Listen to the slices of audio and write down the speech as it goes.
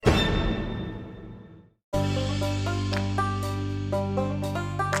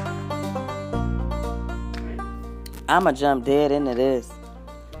I'ma jump dead into this.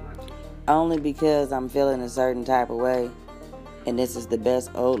 Only because I'm feeling a certain type of way. And this is the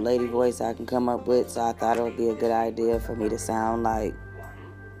best old lady voice I can come up with. So I thought it would be a good idea for me to sound like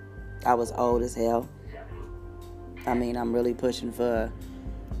I was old as hell. I mean, I'm really pushing for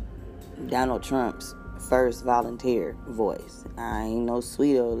Donald Trump's first volunteer voice. I ain't no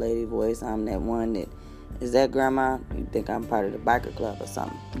sweet old lady voice. I'm that one that, is that grandma? You think I'm part of the biker club or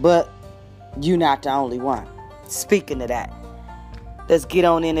something. But you not the only one. Speaking of that, let's get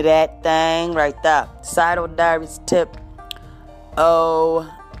on into that thing right there. Sidle Diaries tip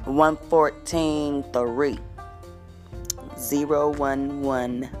 0143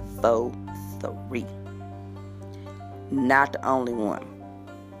 01143. Not the only one.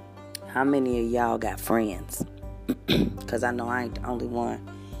 How many of y'all got friends? Because I know I ain't the only one.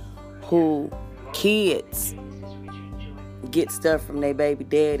 Who kids get stuff from their baby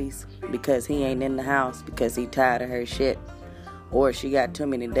daddies because he ain't in the house because he tired of her shit. Or she got too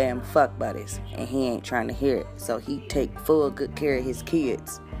many damn fuck buddies and he ain't trying to hear it. So he take full good care of his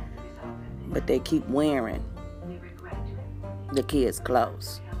kids. But they keep wearing the kids'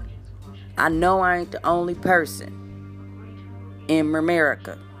 clothes. I know I ain't the only person in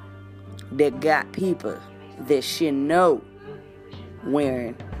America that got people that she know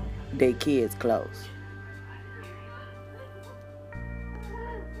wearing their kids' clothes.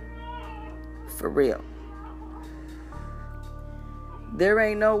 For real. There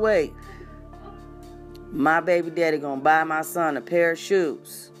ain't no way my baby daddy gonna buy my son a pair of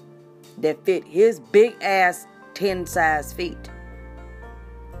shoes that fit his big ass 10 size feet.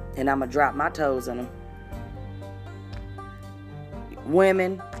 And I'ma drop my toes on them.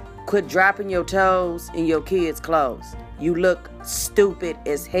 Women, quit dropping your toes in your kids' clothes. You look stupid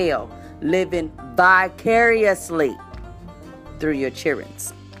as hell living vicariously through your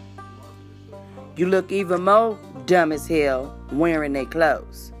children's. You look even more dumb as hell wearing their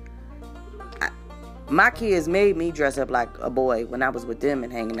clothes. My kids made me dress up like a boy when I was with them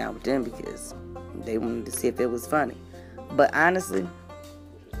and hanging out with them because they wanted to see if it was funny. But honestly,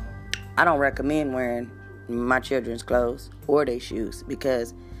 I don't recommend wearing my children's clothes or their shoes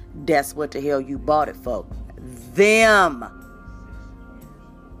because that's what the hell you bought it for. Them.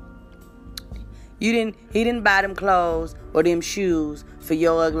 He didn't buy them clothes or them shoes for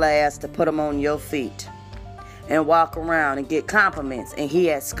your ugly ass to put them on your feet and walk around and get compliments and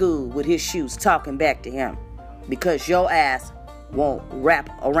he at school with his shoes talking back to him because your ass won't wrap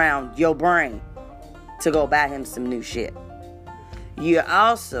around your brain to go buy him some new shit. You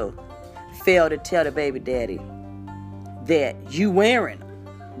also fail to tell the baby daddy that you wearing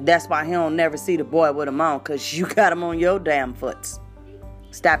them. That's why he don't never see the boy with them on because you got them on your damn foots.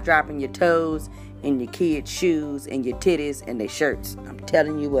 Stop dropping your toes in your kids' shoes and your titties and their shirts. I'm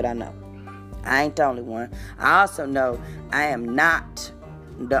telling you what I know. I ain't the only one. I also know I am not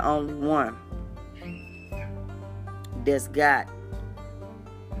the only one that's got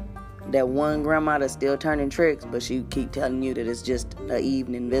that one grandma that's still turning tricks, but she keep telling you that it's just an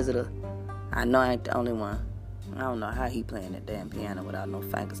evening visitor. I know I ain't the only one. I don't know how he playing that damn piano without no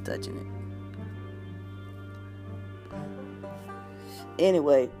fingers touching it.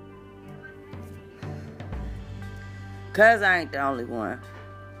 Anyway, cause I ain't the only one.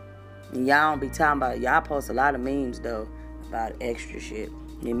 And y'all don't be talking about it. Y'all post a lot of memes though about extra shit.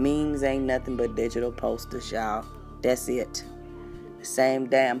 And memes ain't nothing but digital posters, y'all. That's it. The same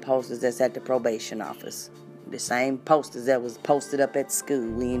damn posters that's at the probation office. The same posters that was posted up at school.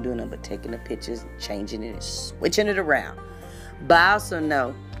 We ain't doing nothing but taking the pictures, changing it, and switching it around. But I also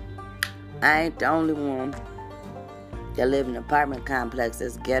know I ain't the only one that live in an apartment complex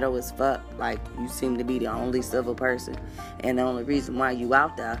that's ghetto as fuck. Like, you seem to be the only civil person. And the only reason why you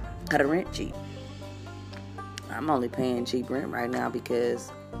out there, cause the rent cheap. I'm only paying cheap rent right now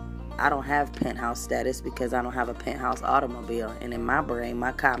because I don't have penthouse status because I don't have a penthouse automobile. And in my brain,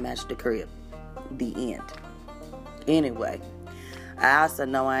 my car matched the crib. The end. Anyway, I also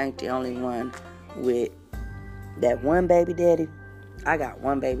know I ain't the only one with that one baby daddy. I got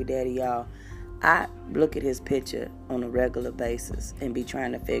one baby daddy, y'all. I look at his picture on a regular basis and be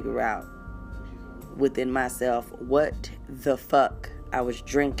trying to figure out within myself what the fuck I was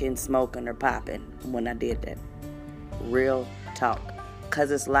drinking, smoking, or popping when I did that. Real talk.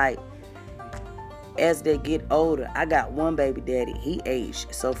 Because it's like, as they get older, I got one baby daddy. He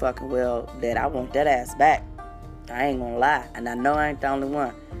aged so fucking well that I want that ass back. I ain't gonna lie. And I know I ain't the only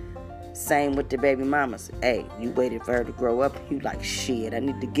one. Same with the baby mamas. Hey, you waited for her to grow up. You like, shit, I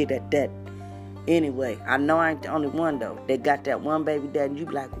need to get at that. Anyway, I know I ain't the only one, though. They got that one baby daddy, and you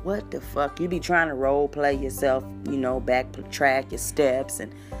be like, what the fuck? You be trying to role play yourself, backtrack your steps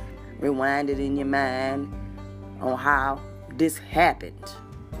and rewind it in your mind. on how this happened.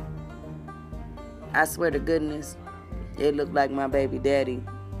 I swear to goodness, it looked like my baby daddy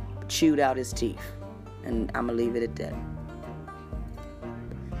chewed out his teeth. And I'm going to leave it at that.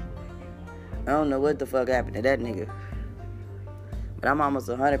 I don't know what the fuck happened to that nigga. But I'm almost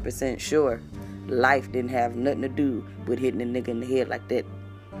 100% sure life didn't have nothing to do with hitting a nigga in the head like that.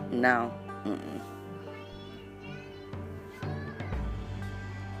 No.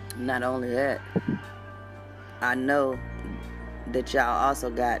 Not only that, I know that y'all also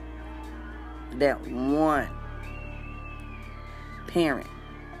got that one parent,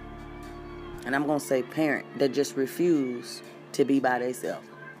 and I'm going to say parent, that just refuse to be by themselves.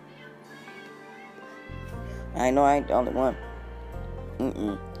 I know I ain't the only one.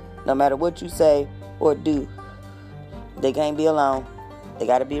 No matter what you say or do, they can't be alone. They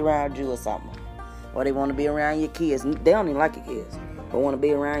got to be around you or something. Or they want to be around your kids. They don't even like your kids, but want to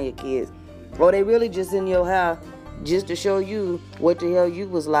be around your kids. Or they really just in your house just to show you what the hell you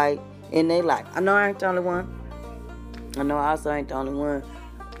was like in their life. I know I ain't the only one. I know I also ain't the only one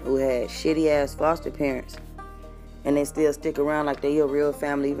who had shitty ass foster parents, and they still stick around like they your real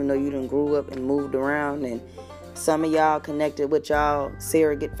family, even though you done grew up and moved around, and some of y'all connected with y'all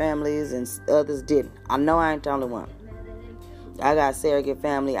surrogate families and others didn't. I know I ain't the only one. I got surrogate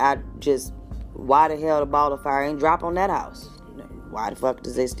family. Why the hell the ball of fire ain't drop on that house? Why the fuck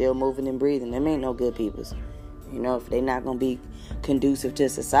does they still moving and breathing? Them ain't no good peoples. You know, if they not gonna be conducive to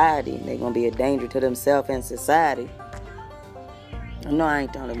society, they gonna be a danger to themselves and society. I know I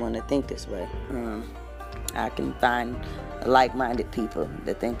ain't the only one that think this way. I can find like-minded people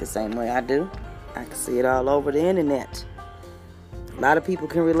that think the same way I do. I can see it all over the internet. A lot of people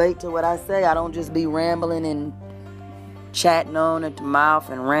can relate to what I say. I don't just be rambling and chatting on at the mouth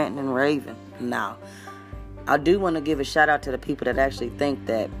and ranting and raving. No. I do want to give a shout out to the people that actually think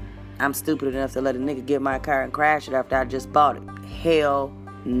that I'm stupid enough to let a nigga get my car and crash it after I just bought it. Hell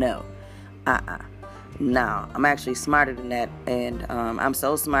no. No, I'm actually smarter than that, and I'm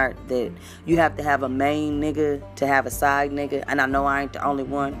so smart that you have to have a main nigga to have a side nigga, and I know I ain't the only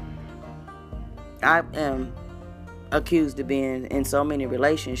one. I am accused of being in so many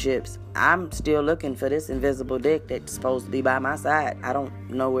relationships. I'm still looking for this invisible dick that's supposed to be by my side. I don't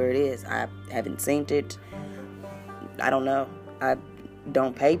know where it is. I haven't seen it. I don't know. I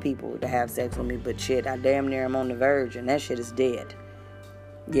don't pay people to have sex with me, but shit, I damn near am on the verge, and that shit is dead.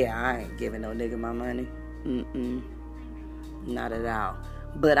 Yeah, I ain't giving no nigga my money. Not at all.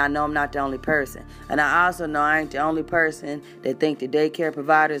 But I know I'm not the only person. And I also know I ain't the only person that think the daycare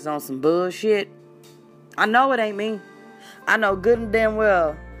provider is on some bullshit. I know it ain't me. I know good and damn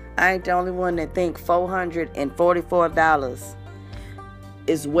well I ain't the only one that think $444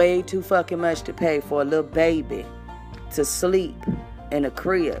 is way too fucking much to pay for a little baby to sleep in a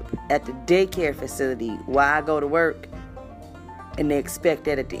crib at the daycare facility while I go to work, and they expect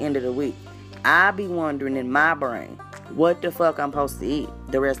that at the end of the week. I be wondering in my brain what the fuck I'm supposed to eat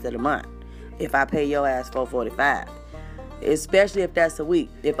the rest of the month if I pay your ass $445, especially if that's a week.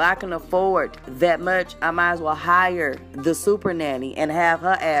 If I can afford that much, I might as well hire the super nanny and have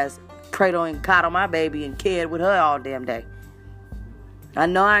her ass cradle and coddle my baby and kid with her all damn day. I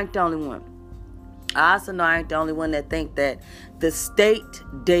know I ain't the only one. I also know I ain't the only one that think that the state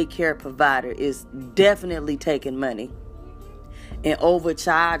daycare provider is definitely taking money and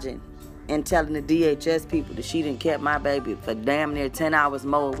overcharging and telling the DHS people that she done kept my baby for damn near 10 hours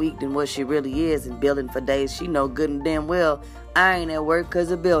more a week than what she really is, and billing for days she know good and damn well I ain't at work because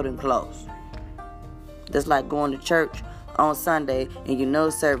the building closed. That's like going to church on Sunday and you know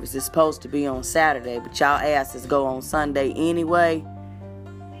service is supposed to be on Saturday, but y'all asses go on Sunday anyway,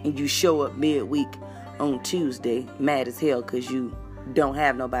 and you show up midweek on Tuesday mad as hell because you don't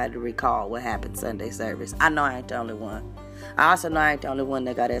have nobody to recall what happened Sunday service. I know I ain't the only one. I also know I ain't the only one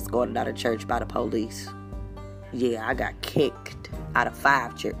that got escorted out of church by the police. Yeah, I got kicked out of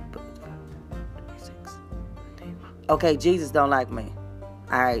 5 church. Okay, Jesus don't like me.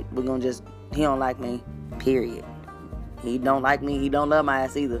 Alright, we're gonna just, he don't like me, period. He don't like me, he don't love my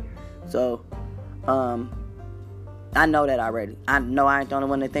ass either. So, I know that already. I know I ain't the only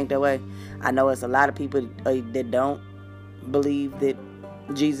one that think that way. I know it's a lot of people that don't believe that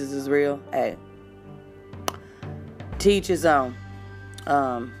Jesus is real. Hey, teach his own.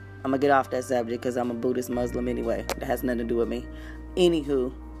 I'm gonna get off that subject because I'm a Buddhist Muslim anyway. That has nothing to do with me.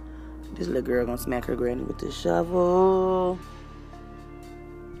 Anywho, this little girl gonna smack her granny with this shovel.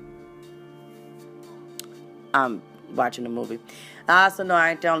 I'm watching a movie. I also know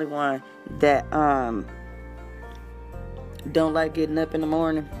I ain't the only one that don't like getting up in the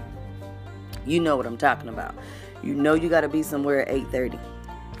morning. You know what I'm talking about. You know you gotta be somewhere at 8:30,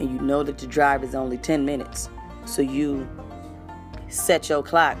 and you know that the drive is only 10 minutes. So you set your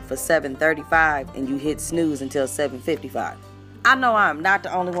clock for 7:35 and you hit snooze until 7:55. I know I'm not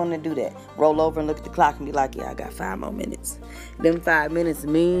the only one to do that. Roll over and look at the clock and be like, yeah, I got 5 more minutes. Them 5 minutes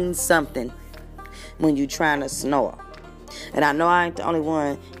means something when you trying to snore. And I know I ain't the only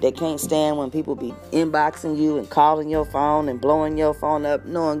one that can't stand when people be inboxing you and calling your phone and blowing your phone up,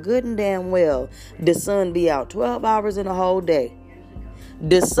 knowing good and damn well the sun be out 12 hours in a whole day.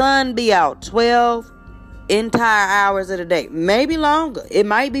 The sun be out 12 entire hours of the day, maybe longer. It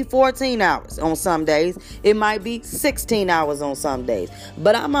might be 14 hours on some days. It might be 16 hours on some days.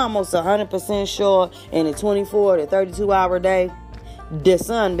 But I'm almost 100% sure in a 24 to 32 hour day, the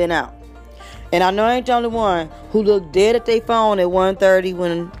sun been out. And I know I ain't the only one who looked dead at their phone at 1:30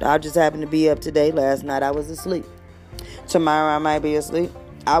 when I just happened to be up today. Last night I was asleep. Tomorrow I might be asleep.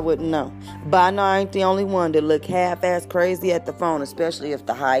 I wouldn't know. But I know I ain't the only one that look half-ass crazy at the phone, especially if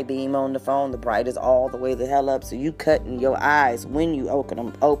the high beam on the phone, the bright is all the way the hell up. So you cutting your eyes when you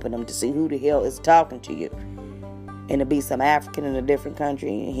open them to see who the hell is talking to you. And to be some African in a different country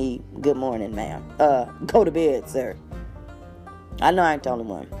and he, good morning, ma'am. Go to bed, sir. I know I ain't the only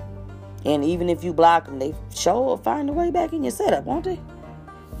one. And even if you block them, they sure will find a way back in your setup, won't they?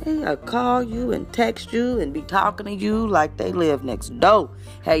 They'll call you and text you and be talking to you like they live next door.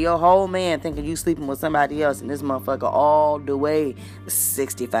 Hey, your whole man thinking you sleeping with somebody else and this motherfucker all the way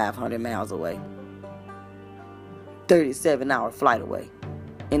 6,500 miles away. 37-hour flight away.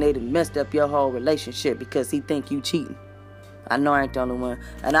 And they done messed up your whole relationship because he think you cheating. I know I ain't the only one.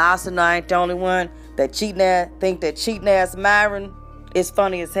 And I also know I ain't the only one that think that cheating ass Myron is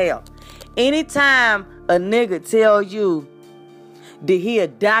funny as hell. Anytime a nigga tell you that he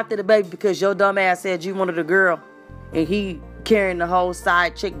adopted a baby because your dumb ass said you wanted a girl and he carrying the whole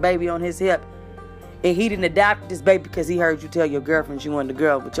side chick baby on his hip and he didn't adopt this baby because he heard you tell your girlfriend you wanted a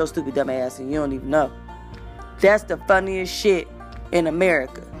girl with your stupid dumb ass and you don't even know. That's the funniest shit in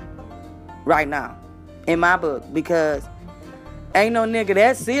America right now in my book, because ain't no nigga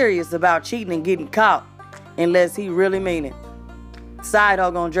that serious about cheating and getting caught unless he really mean it. Side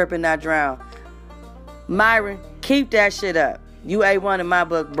hoe gonna drip and not drown. Myron, keep that shit up. You A1 in my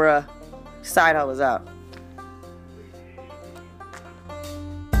book, bruh. Side hoe is out.